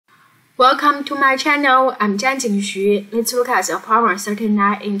Welcome to my channel. I'm Zhan Xu. Let's look at problem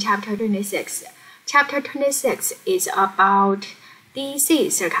 39 in chapter 26. Chapter 26 is about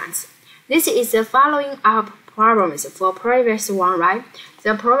DC circuits. This is the following up problems for previous one, right?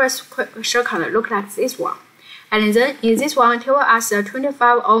 The previous circuit look like this one. And then in this one, tell us the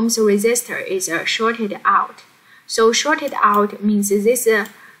 25 ohms resistor is shorted out. So shorted out means these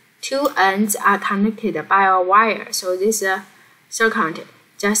two ends are connected by a wire. So this circuit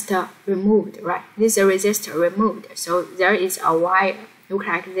just removed, right? This resistor removed. So there is a wire, look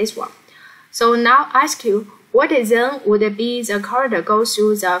like this one. So now ask you, what then would be the current go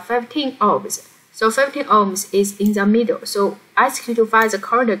through the 15 ohms? So 15 ohms is in the middle. So ask you to find the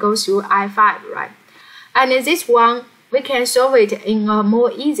current go through I5, right? And this one, we can solve it in a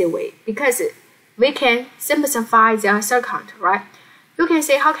more easy way because we can simplify the circuit, right? You can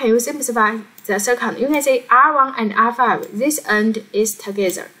say, how can you simplify the circuit? You can say R1 and R5, this end is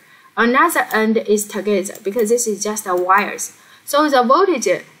together. Another end is together because this is just the wires. So the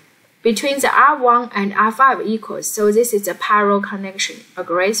voltage between the R1 and R5 equals. So this is a parallel connection,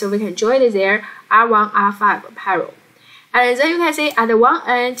 agree? So we can join it there, R1, R5 parallel. And then you can say at one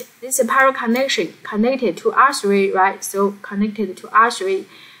end, this is a parallel connection connected to R3, right? So connected to R3.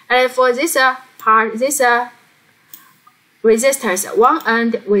 And for this part, this resistors, one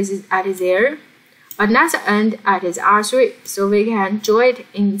end is at there, another end at R3. So we can join it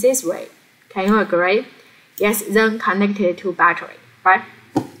in this way. Can you agree? Yes, then connected to battery, right?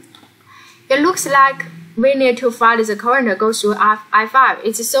 It looks like we need to find the current goes through I5.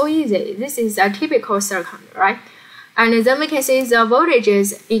 It's so easy. This is a typical circuit, right? And then we can see the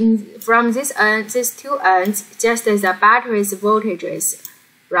voltages from this end, these two ends, just as the battery's voltages,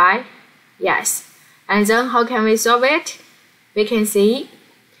 right? Yes. And then how can we solve it? We can see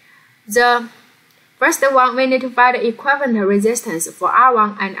the first one, we need to find the equivalent resistance for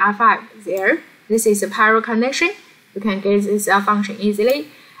R1 and R5 there. This is a parallel connection. You can get this function easily.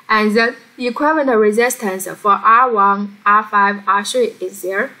 And the equivalent resistance for R1, R5, R3 is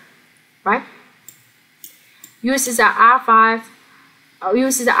there, right? Use the R15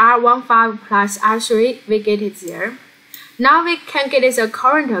 plus R3, we get it there. Now we can get the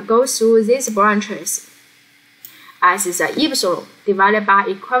current go through these branches as the epsilon divided by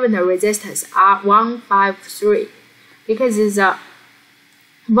equivalent resistance R153 because the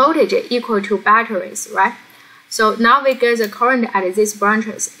voltage equal to batteries, right? So now we get the current at these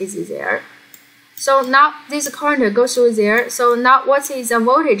branches is there. So now this current goes through there. So now what is the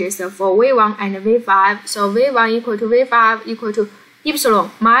voltages for V1 and V5? So V1 equal to V5 equal to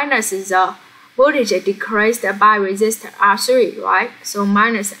epsilon minus the voltage decreased by resistor R3, right? So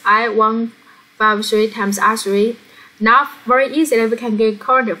minus I153 times R3. Now very easily we can get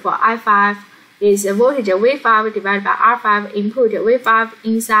current for I5 is voltage V5 divided by R5, input V5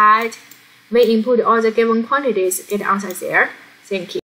 inside. We input all the given quantities, get answer there. Thank you.